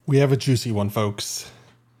We have a juicy one, folks.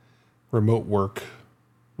 Remote work.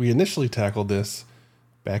 We initially tackled this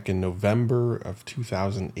back in November of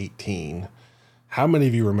 2018. How many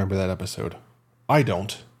of you remember that episode? I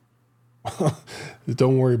don't.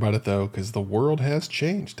 Don't worry about it, though, because the world has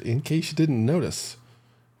changed. In case you didn't notice,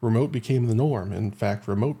 remote became the norm. In fact,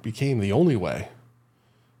 remote became the only way.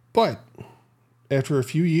 But after a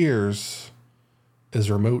few years,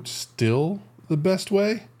 is remote still the best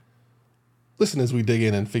way? Listen as we dig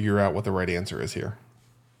in and figure out what the right answer is here.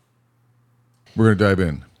 We're going to dive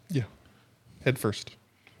in. Yeah. Head first.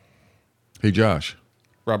 Hey, Josh.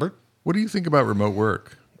 Robert? What do you think about remote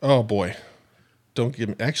work? Oh, boy. Do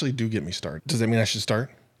get me started. Does that mean I should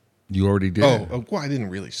start? You already did. Well, I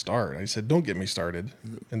didn't really start. I said, don't get me started.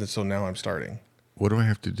 And so now I'm starting. What do I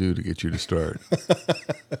have to do to get you to start?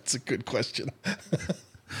 That's a good question.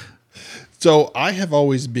 So I have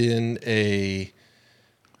always been a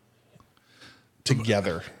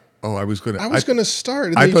together. Oh, I was going to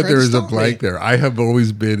start. I thought there was a blank there. I have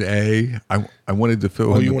always been I wanted to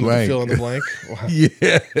fill in the blank. Oh, you wanted to fill in the blank? Wow.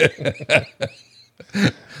 Yeah.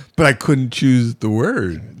 But I couldn't choose the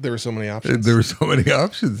word. There were so many options.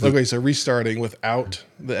 Okay, so restarting without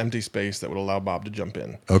the empty space that would allow Bob to jump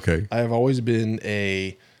in. Okay. I have always been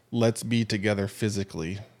a let's be together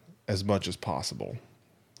physically as much as possible.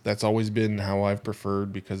 That's always been how I've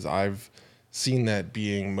preferred because I've seen that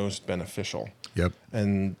being most beneficial. Yep.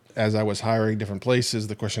 And as I was hiring different places,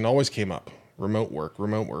 the question always came up, remote work.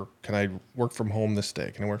 Can I work from home this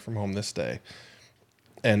day? Can I work from home this day?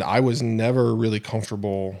 And I was never really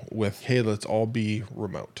comfortable with, hey, let's all be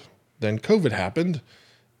remote. Then COVID happened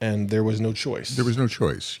and there was no choice.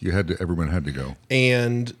 Everyone had to go.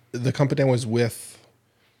 And the company I was with,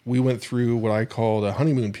 we went through what I called a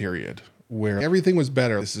honeymoon period where everything was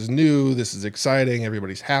better. This is new. This is exciting.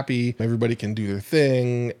 Everybody's happy. Everybody can do their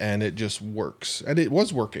thing and it just works. And it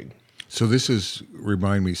was working. So this is,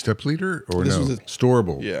 remind me, Step Leader or this no? Was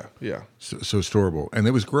Storable. Yeah. So Storable. And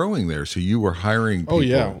it was growing there. So you were hiring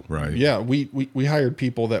people, right? Yeah, we hired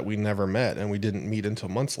people that we never met and we didn't meet until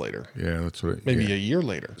months later. Yeah, that's what. Maybe a year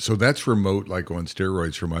later. So that's remote, like on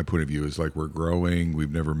steroids from my point of view, is like we're growing. We've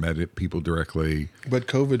never met people directly. But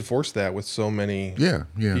COVID forced that with so many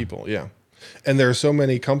people. Yeah. And there are so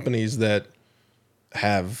many companies that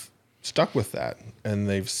have stuck with that and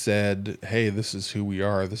they've said, hey, this is who we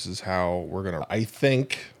are. This is how we're going to. I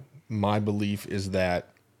think my belief is that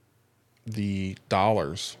the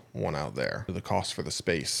dollars won out there, the cost for the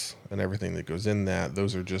space and everything that goes in that.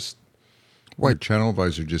 Those are just. Right. Channel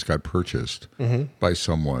Advisor just got purchased by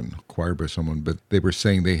someone, acquired by someone, but they were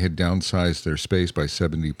saying they had downsized their space by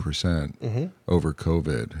 70% over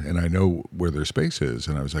COVID. And I know where their space is.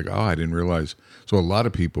 And I was like, I didn't realize. So a lot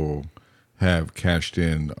of people have cashed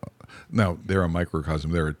in. Now, they're a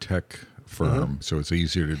microcosm. They're a tech firm, so it's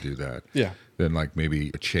easier to do that than like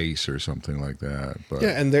maybe a Chase or something like that. But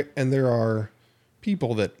yeah, and there are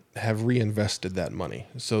people that have reinvested that money.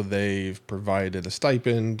 So they've provided a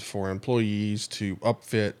stipend for employees to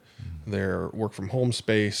upfit their work from home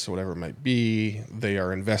space, whatever it might be. They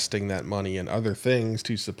are investing that money in other things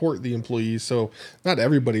to support the employees. So not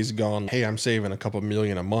everybody's gone, hey, I'm saving a couple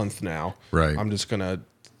million a month now. Right. I'm just going to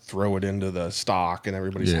throw it into the stock and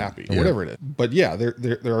everybody's happy or whatever it is. But yeah,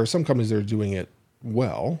 there are some companies that are doing it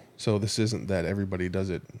well. So this isn't that everybody does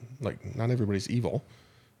it, like not everybody's evil.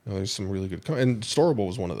 There's some really good, and Storable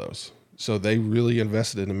was one of those. So they really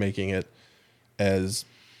invested in making it as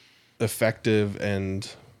effective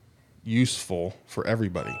and useful for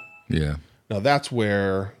everybody. Yeah. Now that's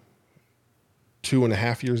where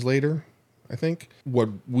 2.5 years later, I think, what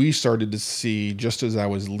we started to see just as I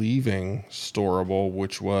was leaving Storable,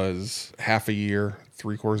 which was half a year,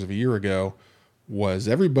 3/4 of a year ago, was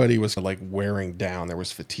everybody was like wearing down. There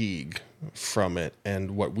was fatigue from it.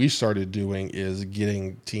 And what we started doing is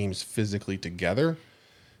getting teams physically together.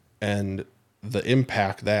 And the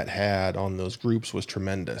impact that had on those groups was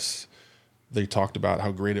tremendous. They talked about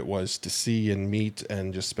how great it was to see and meet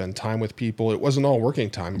and just spend time with people. It wasn't all working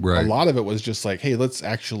time. Right. A lot of it was just like, hey, let's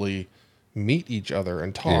actually meet each other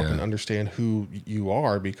and talk and understand who you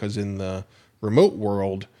are. Because in the remote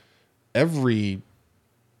world, every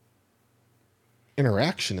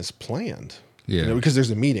interaction is planned. Yeah. Because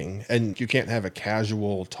there's a meeting and you can't have a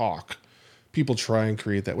casual talk. People try and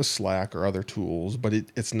create that with Slack or other tools, but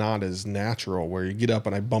it's not as natural where you get up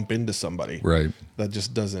and I bump into somebody. Right. That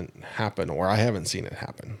just doesn't happen, or I haven't seen it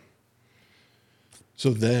happen.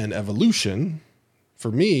 So then evolution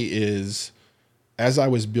for me is, as I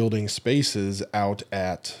was building spaces out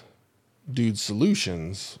at Dude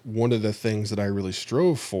Solutions, one of the things that I really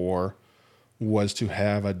strove for was to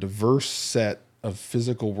have a diverse set of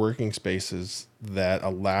physical working spaces that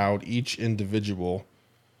allowed each individual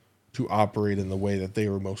to operate in the way that they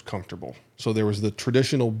were most comfortable. So there was the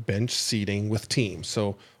traditional bench seating with teams.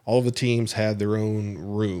 So all of the teams had their own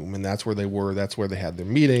room, and that's where they were. That's where they had their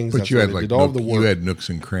meetings. But that's you where had they like did all the work. you had nooks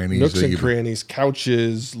and crannies. Nooks and crannies,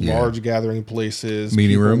 couches, large gathering places,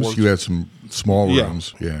 meeting people rooms. worked- You had some small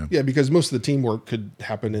rooms. Yeah. Yeah, because most of the teamwork could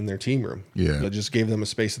happen in their team room. Yeah. That just gave them a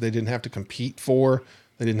space that they didn't have to compete for.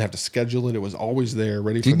 They didn't have to schedule it. It was always there,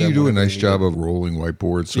 ready for them. Didn't you do a whenever nice they job needed. of rolling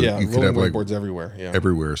whiteboards so Yeah, you could rolling have like whiteboards everywhere. Yeah.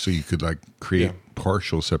 everywhere, so you could like create Yeah.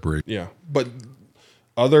 partial separation? Yeah. But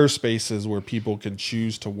other spaces where people can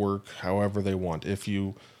choose to work however they want. If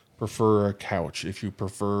you prefer a couch, if you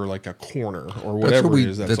prefer like a corner or whatever it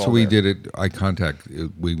is, That's all what we there. did at Eye Contact.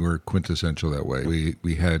 We were quintessential that way.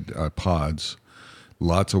 We had pods,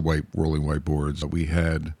 lots of rolling whiteboards. We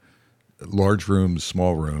had large rooms,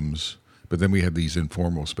 small rooms, but then we had these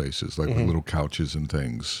informal spaces like with little couches and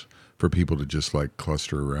things for people to just like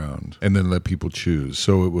cluster around and then let people choose.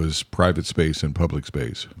 So it was private space and public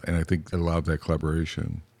space, and I think it allowed that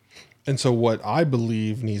collaboration. And so what I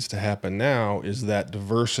believe needs to happen now is that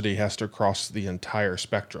diversity has to cross the entire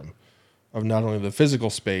spectrum of not only the physical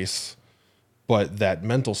space, but that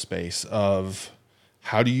mental space of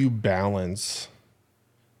how do you balance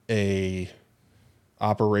a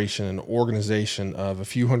operation, an organization of a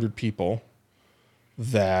few hundred people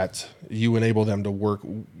that you enable them to work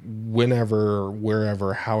whenever,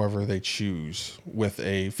 wherever, however they choose, with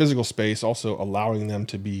a physical space, also allowing them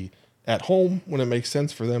to be at home when it makes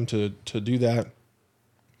sense for them to do that.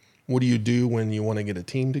 What do you do when you want to get a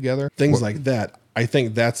team together? Things like that. I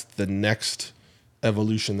think that's the next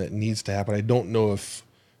evolution that needs to happen. I don't know if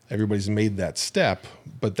everybody's made that step,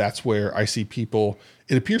 but that's where I see people,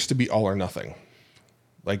 it appears to be all or nothing.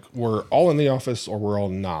 Like we're all in the office or we're all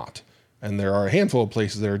not. And there are a handful of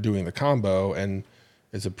places that are doing the combo, and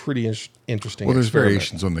it's a pretty interesting Well, there's experiment.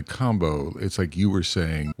 variations on the combo. It's like you were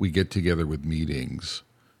saying, we get together with meetings.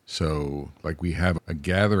 So like we have a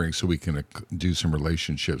gathering so we can do some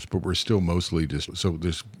relationships, but we're still mostly just, so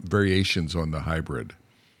there's variations on the hybrid.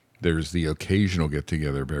 There's the occasional get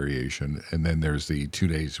together variation, and then there's the 2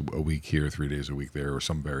 days a week here, 3 days a week there, or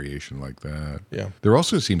some variation like that. Yeah. There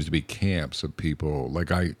also seems to be camps of people.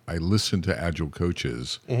 Like I listen to Agile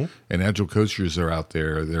coaches, and Agile coaches are out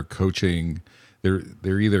there. They're coaching.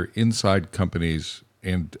 They're either inside companies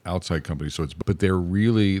and outside companies. But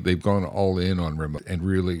they've gone all in on remote, and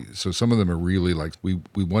really. So some of them are really like we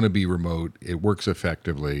want to be remote. It works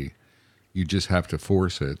effectively. You just have to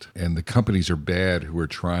force it. And the companies are bad who are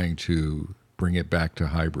trying to bring it back to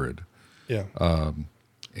hybrid. Yeah.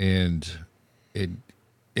 And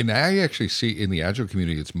I actually see in the Agile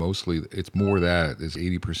community, it's more that is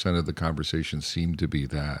 80% of the conversations seem to be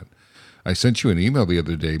that. I sent you an email the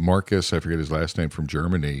other day, Marcus, I forget his last name, from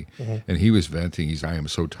Germany, and he was venting. I am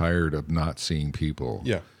so tired of not seeing people.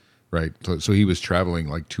 Yeah. Right. So he was traveling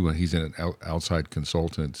he's an outside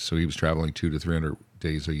consultant. So he was traveling 200 to 300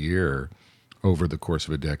 days a year over the course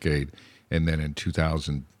of a decade. And then in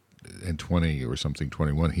 2020 or something,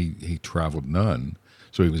 21, he traveled none.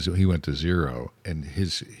 So he went to zero. And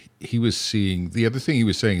he was seeing, the other thing he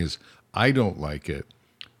was saying is, I don't like it,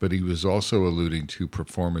 but he was also alluding to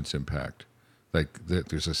performance impact. Like that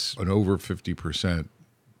there's an over 50%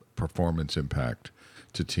 performance impact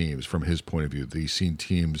to teams from his point of view. He's seen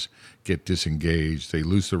teams get disengaged. They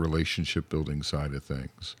lose the relationship building side of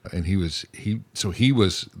things. And he was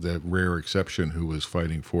the rare exception who was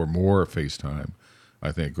fighting for more FaceTime,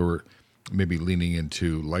 I think, or maybe leaning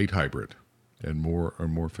into light hybrid and more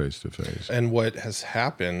face to face. And what has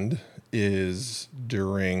happened is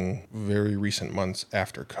during very recent months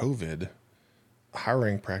after COVID,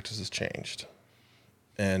 hiring practices changed.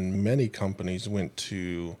 And many companies were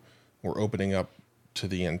opening up to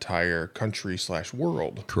the entire country /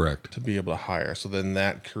 world. Correct. To be able to hire. So then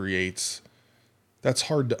that's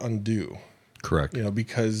hard to undo. Correct.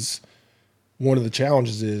 Because one of the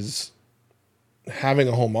challenges is having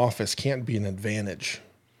a home office can't be an advantage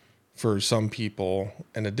for some people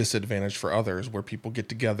and a disadvantage for others, where people get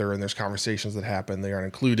together and there's conversations that happen. They aren't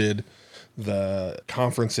included. The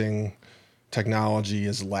conferencing technology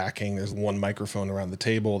is lacking. There's one microphone around the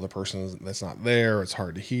table. The person that's not there, it's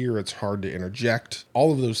hard to hear. It's hard to interject.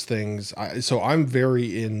 All of those things. So I'm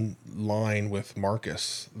very in line with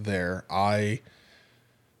Marcus there. I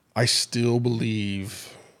still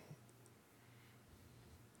believe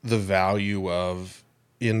the value of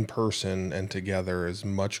in person and together is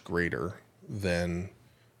much greater than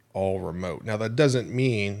all remote. Now, that doesn't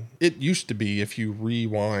mean, it used to be, if you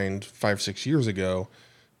rewind 5-6 years ago,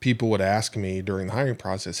 people would ask me during the hiring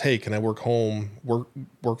process, hey, can I work from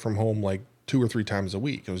home like 2 or 3 times a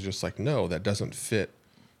week. It was just like, no, that doesn't fit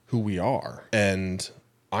who we are. And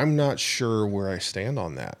I'm not sure where I stand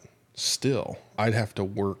on that still. I'd have to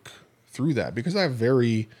work through that because I have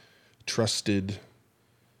very trusted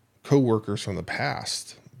coworkers from the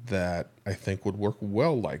past that I think would work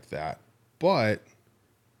well like that. But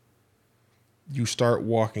you start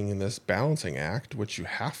walking in this balancing act, which you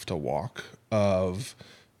have to walk, of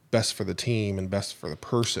best for the team and best for the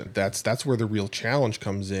person. That's where the real challenge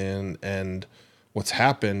comes in. And what's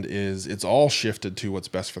happened is it's all shifted to what's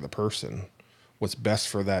best for the person, what's best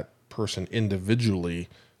for that person individually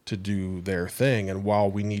to do their thing. And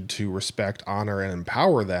while we need to respect, honor, and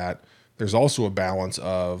empower that, there's also a balance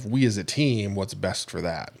of we as a team, what's best for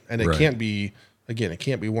that. And it can't be, again, it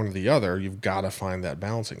can't be one or the other. You've got to find that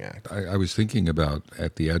balancing act. I was thinking about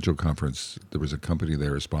at the Agile conference, there was a company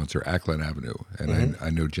there, a sponsor, Ackland Avenue. And I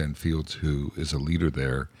know Jen Fields, who is a leader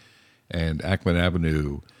there. And Ackland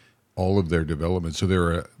Avenue, all of their development, so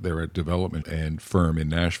they're a development and firm in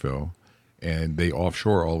Nashville, and they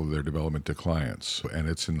offshore all of their development to clients. And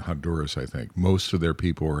it's in Honduras, I think. Most of their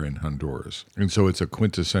people are in Honduras. And so it's a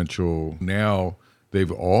quintessential, now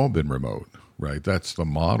they've all been remote, right? That's the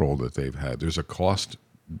model that they've had. There's a cost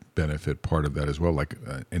benefit part of that as well, like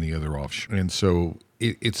any other offshore. And so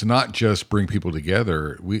it's not just bring people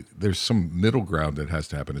together. There's some middle ground that has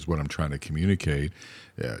to happen is what I'm trying to communicate.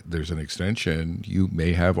 There's an extension. You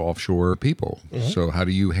may have offshore people. So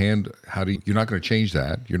you're not going to change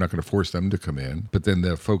that. You're not going to force them to come in. But then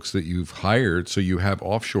the folks that you've hired, so you have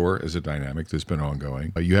offshore as a dynamic that's been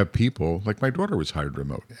ongoing. You have people, like my daughter was hired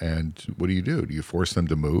remote. And what do? Do you force them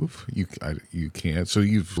to move? You can't. So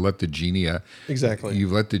you've let the genie out. Exactly.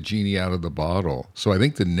 You've let the genie out of the bottle. So I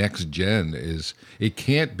think the next gen is, it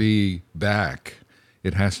can't be back.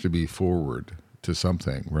 It has to be forward to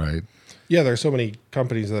something, right? Yeah, there are so many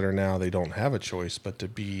companies that are now, they don't have a choice but to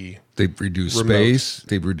be They've reduced remote. space.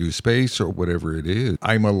 They've reduced space or whatever it is.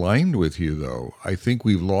 I'm aligned with you, though. I think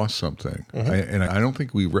we've lost something. I don't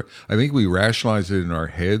think I think we rationalized it in our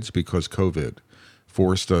heads because COVID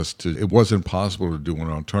forced us to, it wasn't possible to do an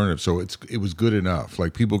alternative. So it was good enough.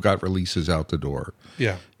 Like people got releases out the door.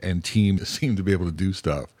 Yeah. And teams seemed to be able to do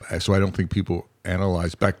stuff. So I don't think people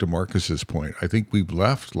analyze, back to Marcus's point, I think we've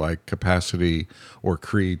left like capacity or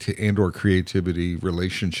creativity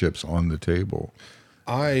relationships on the table.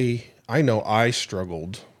 I know I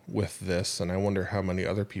struggled with this, and I wonder how many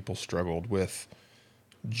other people struggled with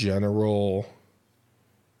general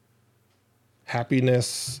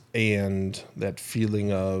happiness and that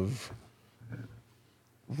feeling of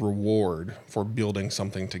reward for building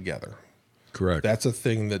something together. Correct. That's a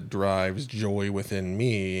thing that drives joy within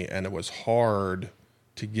me, and it was hard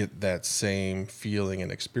to get that same feeling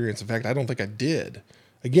and experience. In fact, I don't think I did.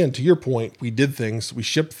 Again, to your point, we did things, we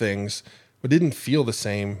shipped things, but didn't feel the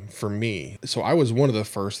same for me. So I was one of the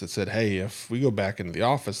first that said, hey, if we go back into the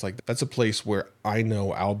office, like that's a place where I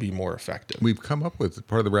know I'll be more effective. We've come up with,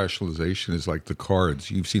 part of the rationalization is like the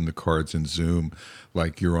cards. You've seen the cards in Zoom,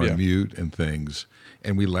 like you're on mute and things.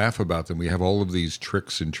 And we laugh about them. We have all of these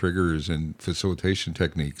tricks and triggers and facilitation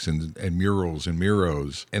techniques and murals and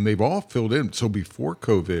Miros, and they've all filled in. So before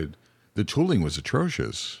COVID, the tooling was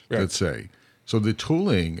atrocious, let's say. So the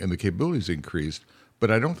tooling and the capabilities increased, but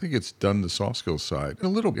I don't think it's done the soft skills side. A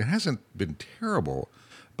little, it hasn't been terrible,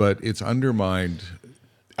 but it's undermined.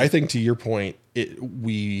 I think to your point,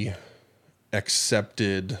 we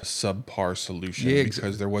accepted subpar solution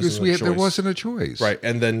because there wasn't a choice. There wasn't a choice. Right.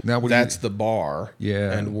 And then now that's the bar.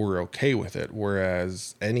 Yeah. And we're okay with it.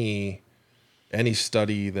 Whereas any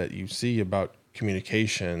study that you see about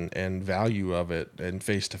communication and value of it and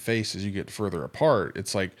face-to-face as you get further apart,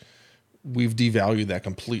 it's like we've devalued that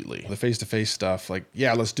completely. The face-to-face stuff, like,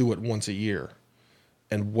 yeah, let's do it once a year.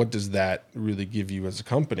 And what does that really give you as a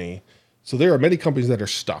company? So there are many companies that are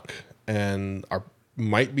stuck and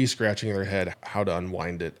might be scratching their head how to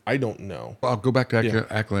unwind it. I don't know. I'll go back to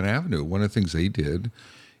Ackland Avenue. One of the things they did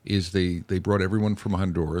is they brought everyone from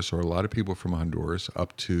Honduras, or a lot of people from Honduras,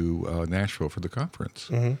 up to Nashville for the conference.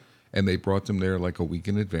 And they brought them there like a week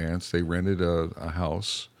in advance. They rented a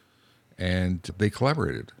house, and they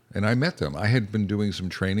collaborated. And I met them. I had been doing some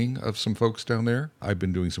training of some folks down there. I've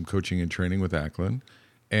been doing some coaching and training with Ackland.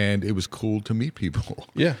 And it was cool to meet people,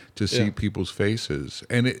 to see people's faces.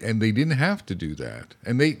 And they didn't have to do that.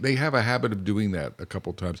 And they have a habit of doing that a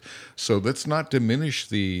couple times. So let's not diminish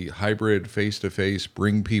the hybrid face-to-face,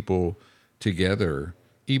 bring people together.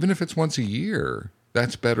 Even if it's once a year,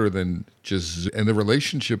 that's better than just, and the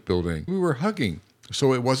relationship building. We were hugging.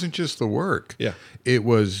 So it wasn't just the work. Yeah. It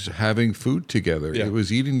was having food together. Yeah. It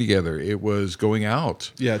was eating together. It was going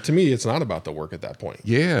out. Yeah. To me, it's not about the work at that point.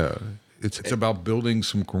 Yeah. It's about building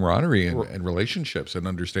some camaraderie and relationships and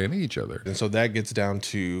understanding each other. And so that gets down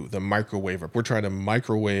to the microwave. We're trying to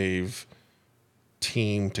microwave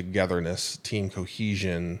team togetherness, team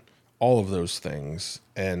cohesion, all of those things.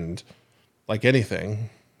 And like anything,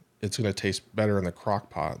 it's going to taste better in the crock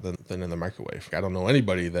pot than in the microwave. I don't know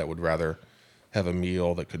anybody that would rather have a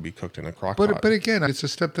meal that could be cooked in a crock pot. But again, it's a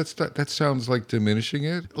step that sounds like diminishing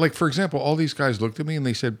it. Like, for example, all these guys looked at me and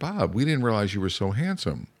they said, Bob, we didn't realize you were so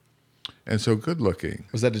handsome and so good looking.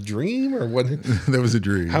 Was that a dream or what? That was a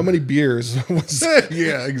dream. How many beers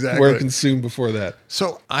yeah, exactly. were consumed before that?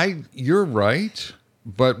 So you're right,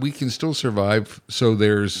 but we can still survive. So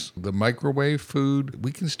there's the microwave food.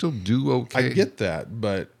 We can still do okay. I get that,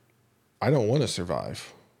 but I don't want to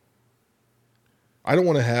survive. I don't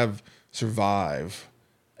want to survive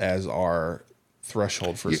as our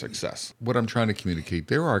threshold for success. What I'm trying to communicate,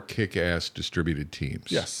 there are kick-ass distributed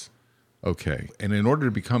teams. Yes. Okay. And in order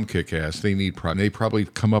to become kick-ass, they probably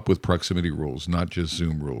come up with proximity rules, not just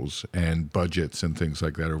Zoom rules, and budgets and things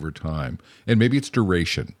like that over time. And maybe it's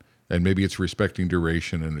duration, and maybe it's respecting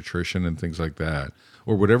duration and attrition and things like that,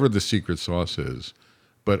 or whatever the secret sauce is.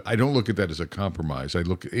 But I don't look at that as a compromise. I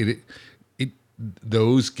look at it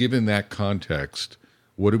those, given that context,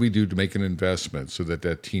 what do we do to make an investment so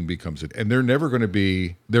that team becomes it? And they're going to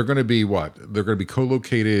be what? They're going to be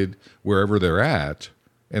co-located wherever they're at,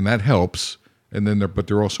 and that helps. And then but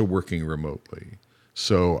they're also working remotely.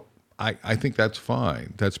 So I think that's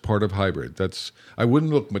fine. That's part of hybrid. I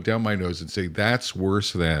wouldn't look down my nose and say that's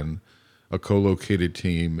worse than a co-located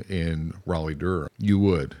team in Raleigh-Durham. You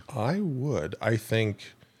would. I would. I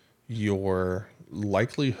think your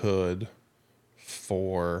likelihood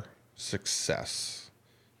for success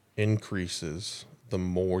increases the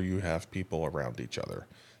more you have people around each other.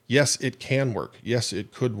 Yes, it can work. Yes,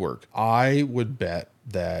 it could work. I would bet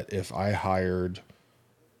that if I hired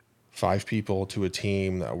 5 people to a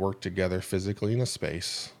team that worked together physically in a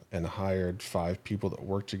space and hired 5 people that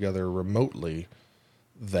worked together remotely,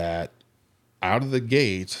 that out of the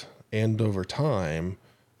gate and over time,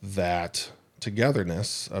 that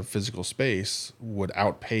togetherness of physical space would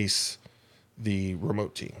outpace the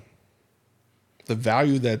remote team. The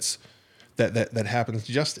value that happens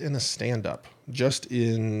just in a stand-up, just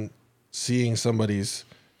in seeing somebody's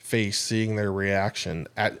face, seeing their reaction,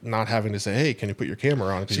 at not having to say, "Hey, can you put your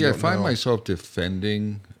camera on?" See, I find myself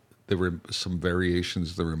defending some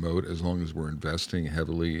variations of the remote as long as we're investing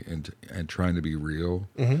heavily and trying to be real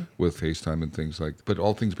with FaceTime and things like that. But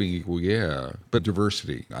all things being equal, yeah. But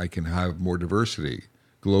diversity, I can have more diversity.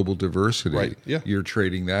 Global diversity, right? Yeah, you're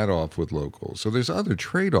trading that off with local. So there's other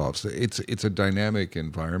trade-offs. It's a dynamic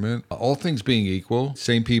environment. All things being equal,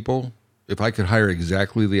 same people. If I could hire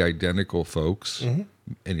exactly the identical folks,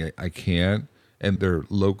 and I can't, and they're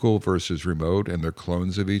local versus remote, and they're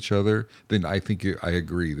clones of each other, then I think I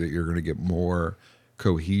agree that you're going to get more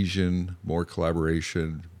cohesion, more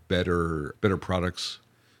collaboration, better products,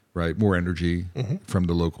 right? More energy from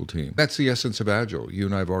the local team. That's the essence of Agile. You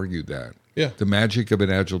and I have argued that. Yeah. The magic of an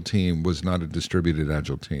Agile team was not a distributed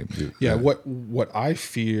Agile team. Yeah. What I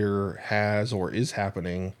fear has or is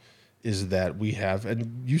happening is that we have,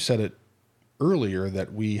 and you said it earlier,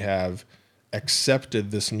 that we have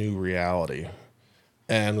accepted this new reality.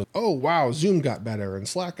 And, oh, wow, Zoom got better and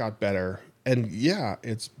Slack got better. And yeah,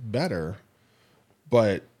 it's better.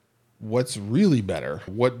 But what's really better?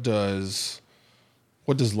 What does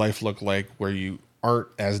life look like where you aren't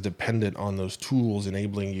as dependent on those tools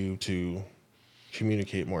enabling you to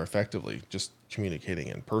communicate more effectively, just communicating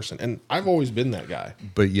in person? And I've always been that guy.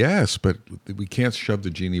 But we can't shove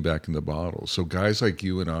the genie back in the bottle. So guys like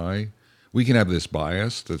you and I, we can have this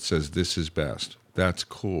bias that says this is best. That's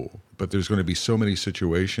cool. But there's going to be so many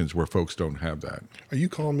situations where folks don't have that. Are you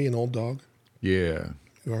calling me an old dog? Yeah.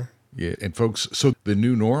 You are? Yeah. And folks, so the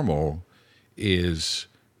new normal is,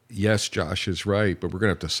 yes, Josh is right, but we're going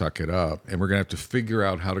to have to suck it up, and we're going to have to figure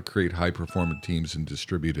out how to create high-performant teams and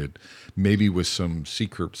distribute it, maybe with some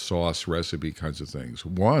secret sauce recipe kinds of things.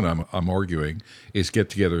 One, I'm arguing, is get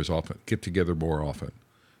together more often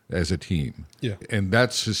as a team. Yeah. And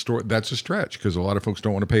that's a stretch because a lot of folks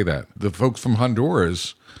don't want to pay that. The folks from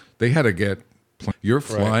Honduras, they had to you're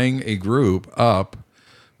flying a group up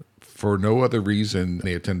for no other reason.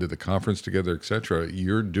 They attended the conference together, etc.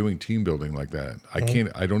 You're doing team building like that.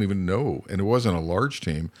 I don't even know. And it wasn't a large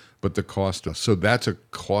team, but the cost. So that's a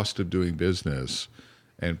cost of doing business,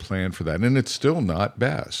 and plan for that. And it's still not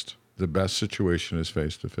best. The best situation is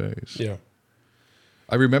face to face. Yeah.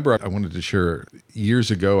 I remember I wanted to share,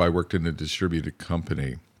 years ago, I worked in a distributed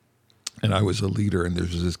company, and I was a leader. And there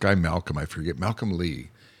was this guy, Malcolm Lee,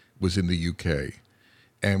 was in the UK.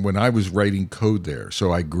 And when I was writing code there,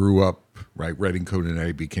 so I grew up writing code, and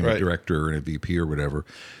I became a Right. director and a VP or whatever.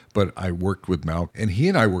 But I worked with Malcolm, and he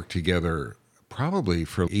and I worked together probably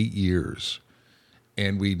for 8 years,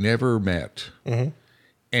 and we never met.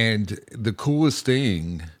 And the coolest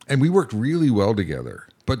thing, and we worked really well together.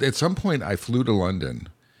 But at some point, I flew to London,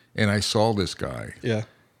 and I saw this guy. Yeah.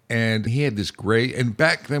 And he had this gray, and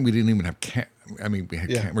back then we didn't even have we had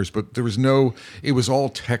Yeah. cameras, but there was no, it was all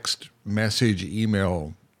text, message,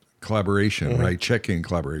 email collaboration, right? Check-in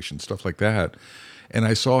collaboration, stuff like that. And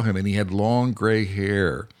I saw him, and he had long gray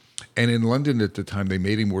hair. And in London at the time, they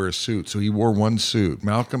made him wear a suit. So he wore one suit.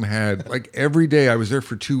 Malcolm had, like, every day, I was there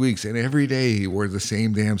for 2 weeks, and every day he wore the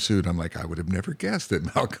same damn suit. I'm like, I would have never guessed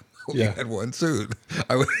that Malcolm only Yeah. had one suit.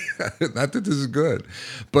 Not that this is good.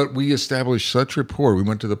 But we established such rapport. We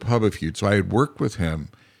went to the pub a few. So I had worked with him,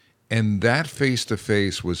 and that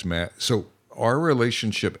face-to-face was so our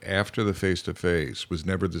relationship after the face-to-face was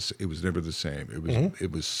never it was never the same.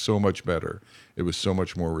 It was so much better. It was so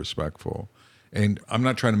much more respectful. And I'm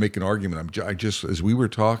not trying to make an argument. I just, as we were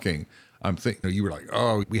talking, I'm thinking, you were like,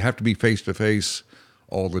 oh, we have to be face-to-face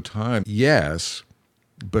all the time. Yes,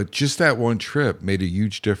 but just that one trip made a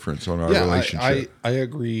huge difference on our relationship. I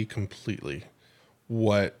agree completely.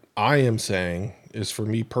 What I am saying is, for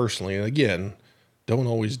me personally, and again, don't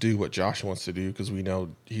always do what Josh wants to do because we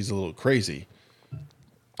know he's a little crazy.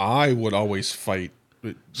 I would always fight.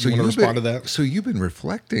 So you want to respond to that? So you've been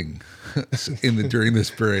reflecting during this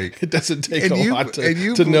break. It doesn't take And a you- lot and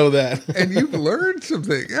you- to know that. And you've learned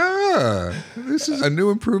something. This is a new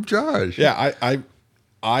improved Josh. Yeah,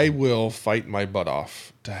 I will fight my butt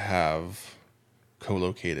off to have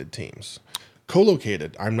co-located teams.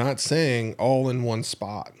 Co-located, I'm not saying all in one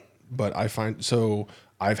spot, but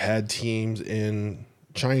I've had teams in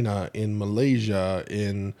China, in Malaysia,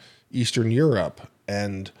 in Eastern Europe,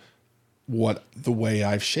 and the way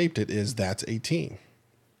I've shaped it is that's a team.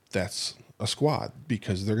 That's a squad,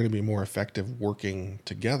 because they're going to be more effective working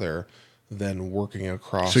together than working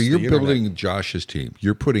across So you're the internet. building Josh's team.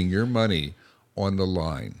 You're putting your money on the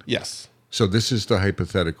line. Yes. So this is the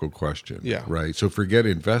hypothetical question. Yeah. Right. So forget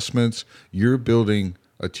investments. You're building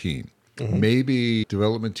a team. Maybe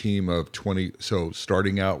development team of 20. So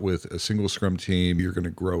starting out with a single scrum team, you're going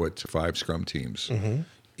to grow it to 5 scrum teams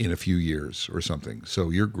in a few years or something.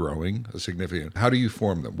 So you're growing a significant. How do you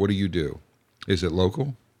form them? What do you do? Is it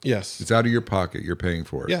local? Yes. It's out of your pocket. You're paying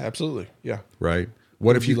for it. Yeah, absolutely. Yeah. Right.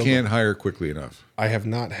 What if you local. can't hire quickly enough? I have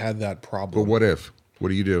not had that problem. But what if? What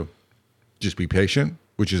do you do? Just be patient,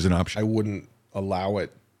 which is an I option. wouldn't allow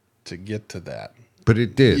it to get to that. But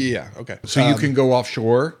it did. Yeah. Okay. So you can go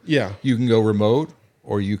offshore. Yeah. You can go remote,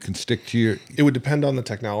 or you can stick to your. It would depend on the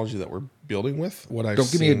technology that we're building with. What I've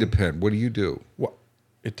Don't give me a seen- depend. What do you do? Well,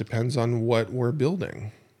 it depends on what we're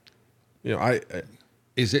building. You know, I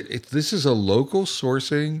Is it? This is a local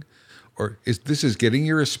sourcing, or this is getting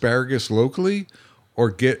your asparagus locally,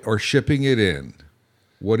 or shipping it in?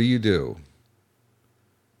 What do you do?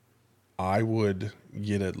 I would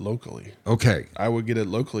get it locally. Okay. I would get it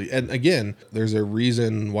locally. And again, there's a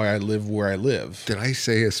reason why I live where I live. Did I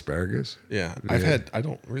say asparagus? Yeah. I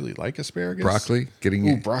don't really like asparagus. Broccoli? Getting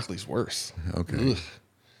Ooh, it? broccoli's worse. Okay. Ugh.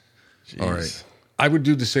 Jeez. All right. I would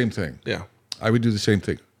do the same thing. Yeah. I would do the same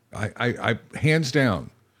thing. I hands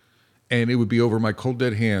down, and it would be over my cold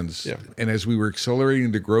dead hands. Yeah. And as we were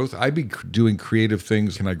accelerating the growth, I'd be doing creative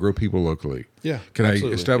things. Can I grow people locally? Yeah, Can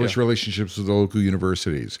absolutely. I establish Yeah. relationships with the local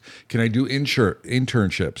universities? Can I do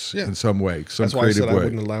internships Yeah. in some way, some That's why I creative said I way?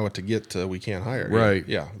 wouldn't allow it to get to we can't hire. Right.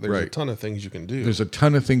 Yeah. There's a Right. ton of things you can do. There's a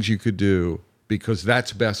ton of things you could do because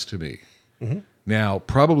that's best to me. Mm-hmm. Now,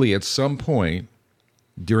 probably at some point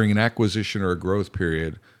during an acquisition or a growth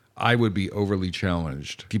period, I would be overly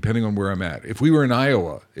challenged, depending on where I'm at. If we were in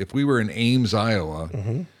Iowa, if we were in Ames, Iowa,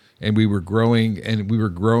 Mm-hmm. and we were growing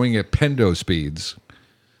at Pendo speeds,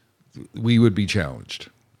 we would be challenged.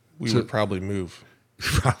 we would probably move.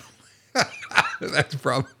 That's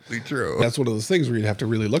probably true. That's one of those things where you'd have to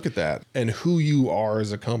really look at that and who you are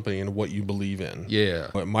as a company and what you believe in. Yeah.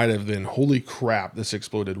 It might have been, holy crap, this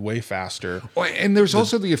exploded way faster. Oh, and there's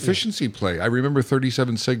also the efficiency play. I remember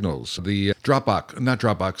 37 Signals, the not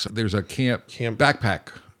Dropbox. There's a camp backpack.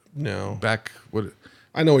 No. What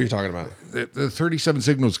I know what you're talking about. the 37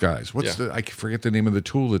 Signals guys. I forget the name of the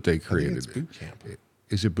tool that they I think created. it's boot camp.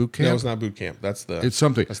 Is it boot camp? No, it's not boot camp. That's the. It's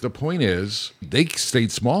something. The point is, they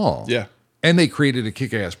stayed small. Yeah. And they created a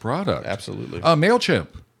kick-ass product. Absolutely. MailChimp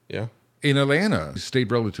Yeah. in Atlanta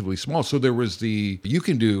stayed relatively small. So there was you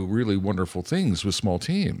can do really wonderful things with small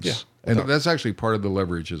teams. Yeah. And that's actually part of the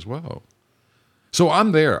leverage as well. So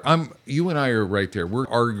I'm there. You and I are right there. We're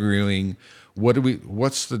arguing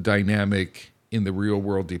what's the dynamic in the real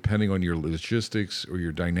world, depending on your logistics or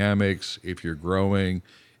your dynamics, if you're growing,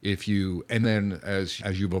 and then as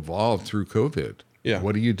you've evolved through COVID, Yeah.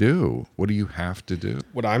 what do you do? What do you have to do?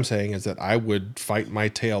 What I'm saying is that I would fight my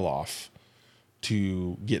tail off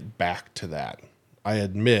to get back to that. I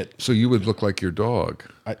admit, So you would look like your dog.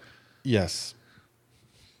 yes,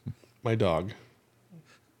 my dog.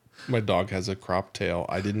 My dog has a cropped tail.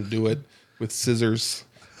 I didn't do it with scissors.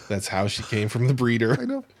 That's how she came from the breeder. I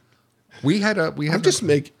know.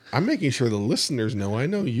 I'm making sure the listeners know. I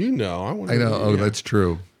know you know. I know. Oh, that's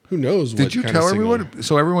true. Who knows? Did you tell everyone?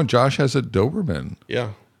 So everyone, Josh has a Doberman.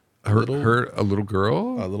 Yeah. A little girl?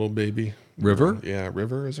 A little baby. River? Yeah,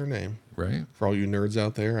 River is her name. Right. For all you nerds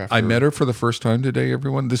out there. I met her for the first time today,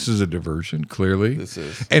 everyone. This is a diversion, clearly. This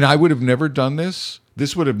is. And I would have never done this.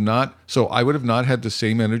 I would have not had the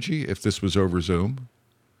same energy if this was over Zoom.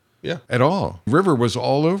 Yeah. At all. River was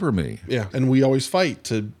all over me. Yeah. And we always fight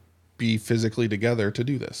to be physically together to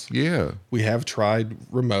do this. Yeah. We have tried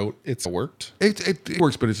remote. It's worked. It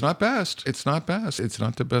works, but it's not best. It's not best. It's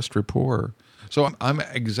not the best rapport. So I'm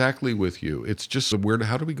exactly with you. It's just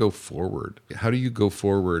how do we go forward? How do you go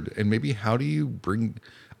forward? And maybe how do you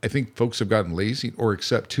I think folks have gotten lazy or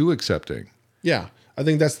accepting. Yeah. I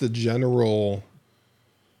think that's the general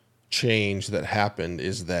change that happened,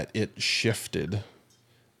 is that it shifted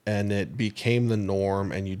and it became the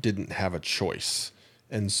norm and you didn't have a choice.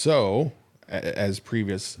 And so, as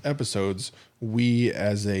previous episodes, we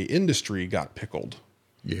as a industry got pickled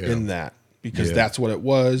in that, because that's what it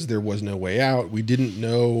was. There was no way out. We didn't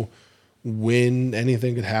know when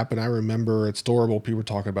anything could happen. I remember at Storable, people were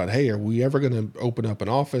talking about, hey, are we ever going to open up an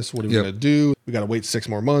office? What are we going to do? We got to wait 6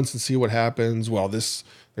 more months and see what happens. Well, there's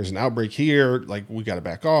an outbreak here. Like, we got to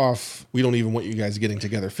back off. We don't even want you guys getting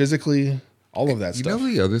together physically. All of that stuff. You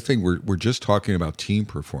know, the other thing, we're just talking about team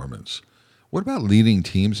performance. What about leading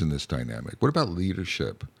teams in this dynamic? What about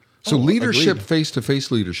leadership? So leadership, agreed.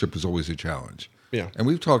 Face-to-face leadership is always a challenge. Yeah. And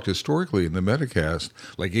we've talked historically in the Metacast,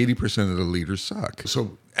 like 80% of the leaders suck.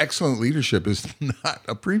 So excellent leadership is not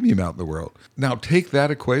a premium out in the world. Now take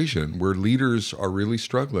that equation where leaders are really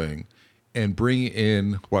struggling and bring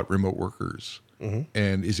in remote workers. Mm-hmm.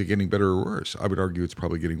 And is it getting better or worse? I would argue it's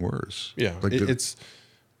probably getting worse. Yeah. It's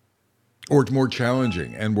more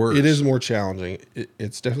challenging and worse. It is more challenging.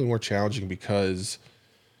 It's definitely more challenging because,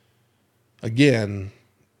 again,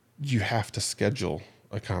 you have to schedule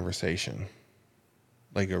a conversation.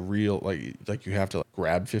 Like a real, like you have to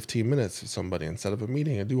grab 15 minutes with somebody and set up a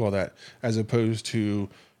meeting and do all that, as opposed to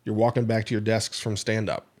you're walking back to your desks from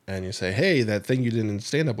stand-up and you say, hey, that thing you did in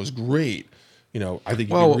stand-up was great. You know, I think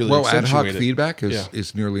you can really ad hoc accentuate it. feedback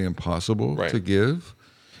is nearly impossible Right. to give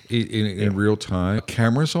in real time.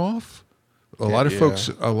 Cameras off. A lot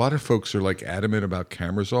of folks are like adamant about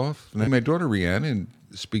cameras off. And my daughter Rhiannon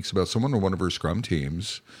speaks about someone on one of her Scrum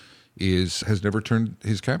teams has never turned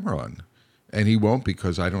his camera on. And he won't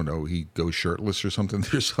because, I don't know, he goes shirtless or something.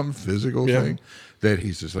 There's some physical thing that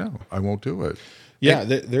he says, no, I won't do it. Yeah,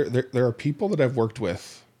 there are people that I've worked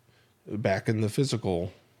with back in the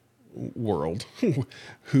physical world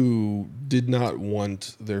who did not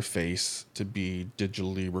want their face to be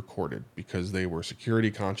digitally recorded because they were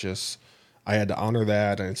security conscious. I had to honor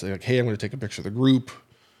that and say, like, hey, I'm going to take a picture of the group.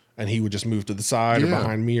 And he would just move to the side or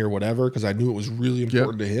behind me or whatever because I knew it was really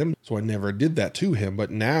important to him. So I never did that to him.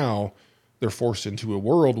 But now they're forced into a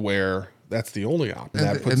world where that's the only option.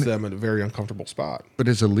 That puts them in a very uncomfortable spot. But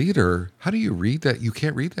as a leader, how do you read that? You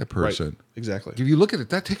can't read that person. Right. Exactly. If you look at it,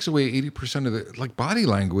 that takes away 80% of the body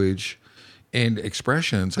language and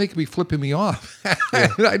expressions. They could be flipping me off.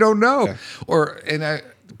 I don't know. Yeah.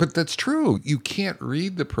 But that's true. You can't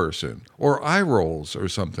read the person or eye rolls or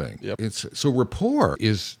something. Yep. So rapport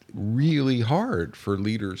is really hard for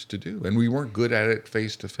leaders to do. And we weren't good at it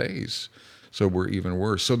face to face. So we're even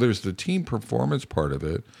worse. So there's the team performance part of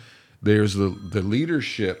it. There's the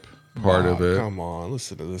leadership part of it. Come on,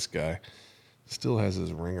 listen to this guy. Still has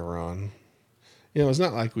his ringer on. You know, it's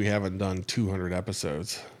not like we haven't done 200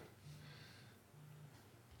 episodes.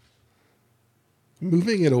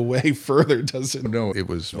 Moving it away further doesn't. No, it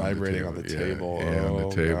was vibrating on the table. Yeah, on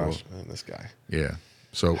the table. Gosh, man, this guy. Yeah.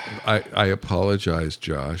 So I apologize,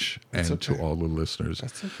 Josh, and to all the listeners.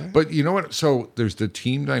 That's okay. But you know what? So there's the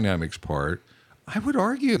team dynamics part. I would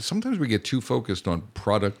argue sometimes we get too focused on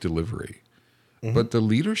product delivery. Mm-hmm. But the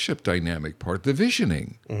leadership dynamic part, the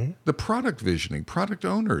visioning, the product visioning, product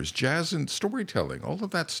owners, jazz and storytelling, all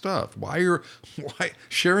of that stuff. Why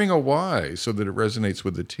sharing a why so that it resonates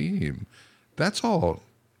with the team. That's all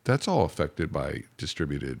affected by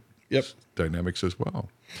distributed dynamics as well.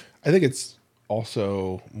 I think it's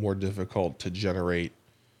also more difficult to generate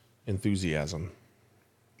enthusiasm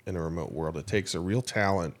in a remote world. It takes a real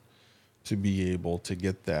talent to be able to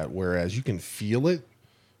get that, whereas you can feel it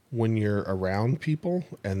when you're around people,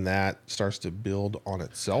 and that starts to build on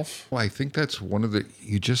itself. Well, I think that's one of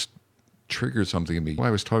you just triggered something in me.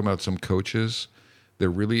 I was talking about some coaches, they're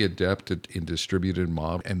really adept in distributed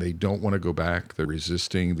mob, and they don't want to go back. They're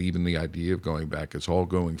resisting even the idea of going back. It's all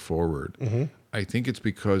going forward. I think it's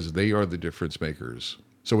because they are the difference makers.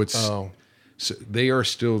 So so they are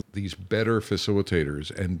still these better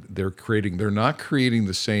facilitators, and they're not creating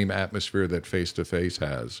the same atmosphere that face-to-face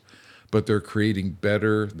has, but they're creating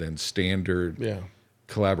better than standard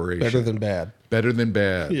collaboration. Better than bad. Better than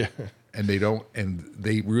bad. Yeah. And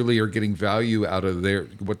they really are getting value out of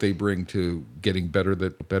what they bring to getting better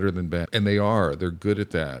than bad. And they're good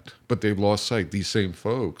at that. But they've lost sight. These same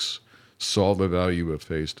folks saw the value of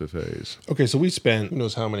face-to-face. Okay, so we spent who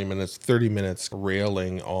knows how many minutes, 30 minutes,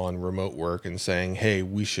 railing on remote work and saying, hey,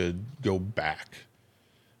 we should go back.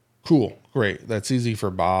 Cool, great. That's easy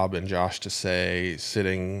for Bob and Josh to say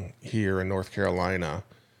sitting here in North Carolina.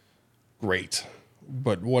 Great.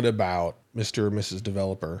 But what about Mr. or Mrs.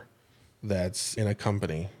 Developer that's in a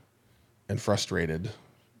company and frustrated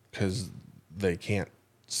because they can't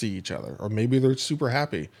see each other? Or maybe they're super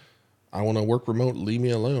happy. I want to work remote. Leave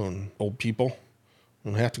me alone, old people.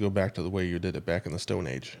 You don't have to go back to the way you did it back in the Stone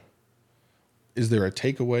Age. Is there a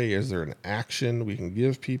takeaway? Is there an action we can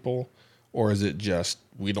give people? Or is it just,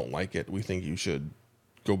 we don't like it, we think you should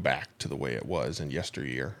go back to the way it was in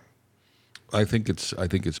yesteryear? I think it's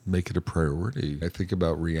make it a priority. I think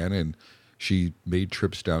about Rhiannon. She made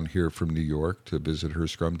trips down here from New York to visit her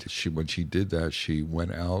Scrum. When she did that, she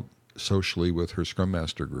went out socially with her Scrum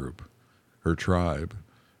Master group, her tribe.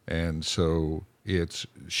 And so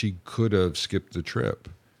she could have skipped the trip.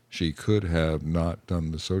 She could have not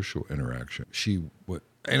done the social interaction.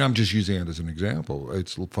 And I'm just using it as an example.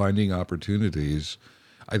 It's finding opportunities.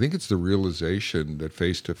 I think it's the realization that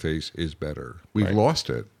face-to-face is better. We've lost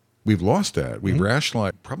it. We've lost that. We've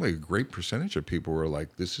rationalized. Probably a great percentage of people were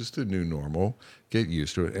like, this is the new normal. Get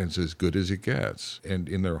used to it. And it's as good as it gets. And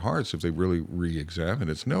in their hearts, if they really re-examine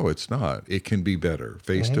it, no, it's not. It can be better.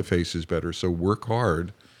 Face-to-face is better. So work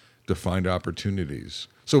hard to find opportunities.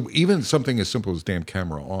 So even something as simple as damn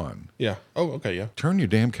camera on. Yeah. Oh, okay, yeah. Turn your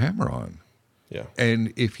damn camera on. Yeah.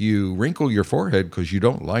 And if you wrinkle your forehead because you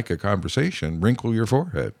don't like a conversation, wrinkle your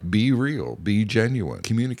forehead. Be real. Be genuine.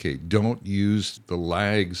 Communicate. Don't use the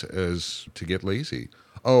lags to get lazy.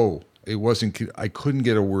 Oh, I couldn't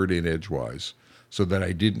get a word in edgewise, so that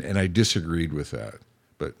I didn't, and I disagreed with that.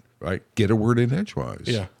 But get a word in edgewise.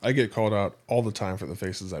 Yeah. I get called out all the time for the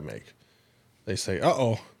faces I make. They say,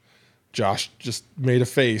 uh-oh, Josh just made a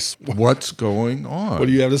face. What's going on? What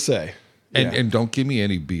do you have to say? And don't give me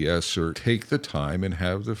any BS, or take the time and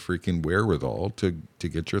have the freaking wherewithal to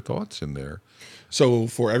get your thoughts in there. So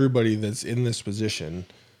for everybody that's in this position,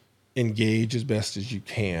 engage as best as you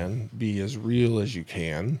can, be as real as you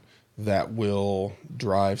can. That will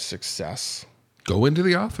drive success. Go into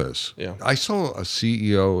the office. Yeah. I saw a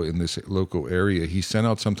CEO in this local area. He sent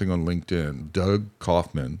out something on LinkedIn. Doug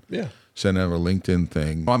Kaufman sent out a LinkedIn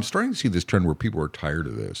thing. I'm starting to see this trend where people are tired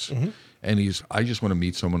of this. And I just want to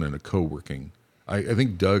meet someone in a co-working. I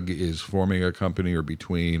think Doug is forming a company or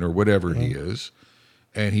whatever he is.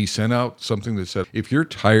 And he sent out something that said, if you're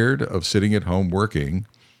tired of sitting at home working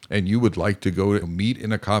and you would like to go meet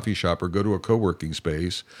in a coffee shop or go to a co-working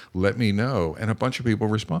space, let me know. And a bunch of people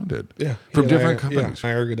responded from different companies.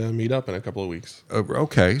 I are going to meet up in a couple of weeks.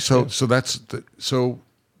 Okay. So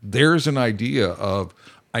there's an idea of,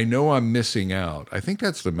 I know I'm missing out. I think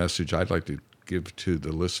that's the message I'd like to give to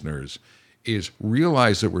the listeners, is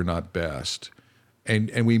realize that we're not best.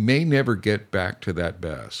 And we may never get back to that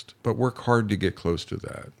best, but work hard to get close to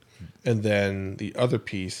that. And then the other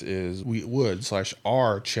piece is we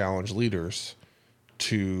are challenge leaders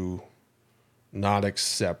to not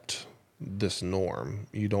accept this norm.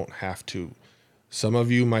 You don't have to. Some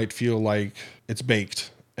of you might feel like it's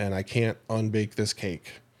baked and I can't unbake this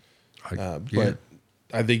cake. But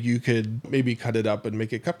I think you could maybe cut it up and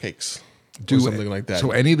make it cupcakes. Do something like that.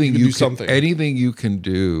 So anything you can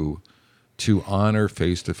do to honor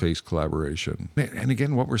face-to-face collaboration. And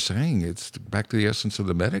again, what we're saying, it's back to the essence of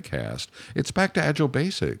the Metacast. It's back to Agile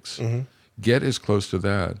Basics. Get as close to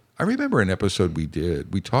that. I remember an episode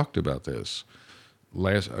we talked about this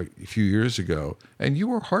a few years ago, and you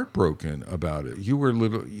were heartbroken about it.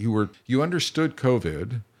 You understood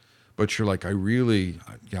COVID, but you're like, I worry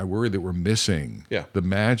that we're missing the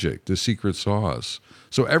magic, the secret sauce.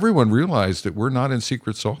 So everyone realized that we're not in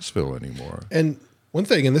Secret Sauceville anymore. And one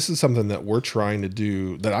thing, and this is something that we're trying to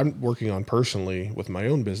do, that I'm working on personally with my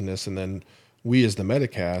own business, and then we as the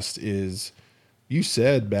Metacast, is You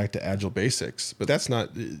said back to Agile basics, but that's not,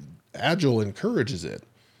 Agile encourages it,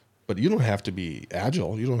 but you don't have to be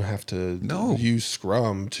Agile. You don't have to No. use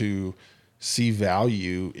Scrum to see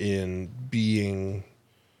value in being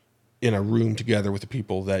in a room together with the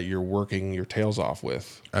people that you're working your tails off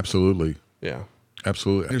with. Absolutely. Yeah.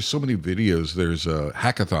 Absolutely. There's so many videos. There's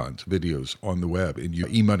hackathons videos on the web, and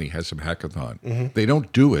eMoney has some hackathon. They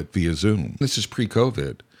don't do it via Zoom. This is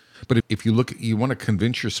pre-COVID. But if you look, you want to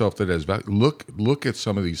convince yourself that as value, look at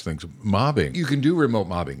some of these things. Mobbing. You can do remote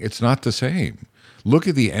mobbing. It's not the same. Look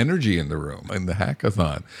at the energy in the room in the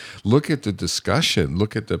hackathon. Look at the discussion.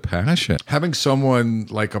 Look at the passion. Having someone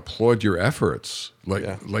like applaud your efforts, like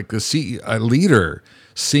a leader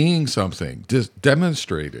seeing something just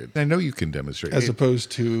demonstrated. I know you can demonstrate As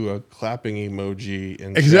opposed to a clapping emoji.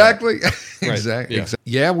 In exactly. Right. Exactly. Yeah.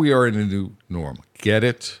 Yeah, we are in a new norm. Get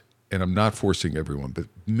it? And I'm not forcing everyone, but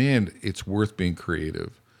man, it's worth being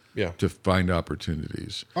creative. Yeah. To find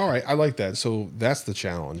opportunities. All right. I like that. So that's the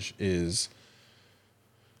challenge is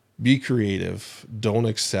be creative. Don't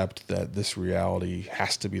accept that this reality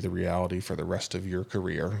has to be the reality for the rest of your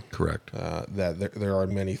career. Correct. That there are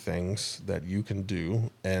many things that you can do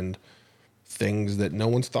and things that no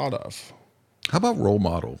one's thought of. How about role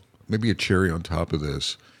model? Maybe a cherry on top of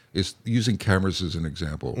this is using cameras as an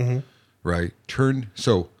example, right?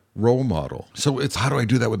 Role model. So it's how do I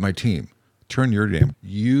do that with my team? Turn your damn.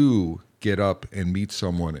 You get up and meet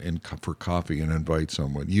someone for coffee and invite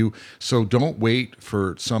someone. So don't wait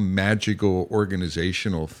for some magical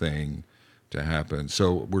organizational thing to happen.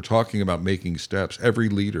 So we're talking about making steps. Every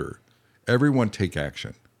leader, everyone take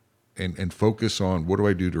action and focus on what do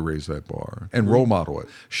I do to raise that bar and role model it.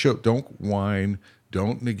 Don't whine,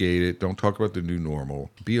 don't negate it, don't talk about the new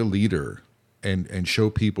normal. Be a leader. And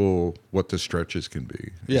show people what the stretches can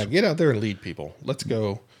be. Yeah, get out there and lead people. Let's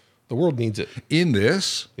go. The world needs it. In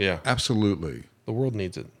this? Yeah. Absolutely. The world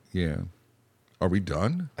needs it. Yeah. Are we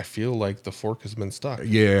done? I feel like the fork has been stuck.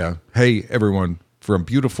 Yeah. Hey, everyone, from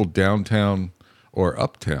beautiful downtown or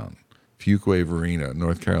uptown, Fuquay Arena,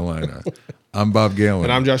 North Carolina, I'm Bob Galen.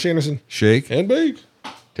 And I'm Josh Anderson. Shake. And bake.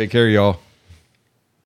 Take care, y'all.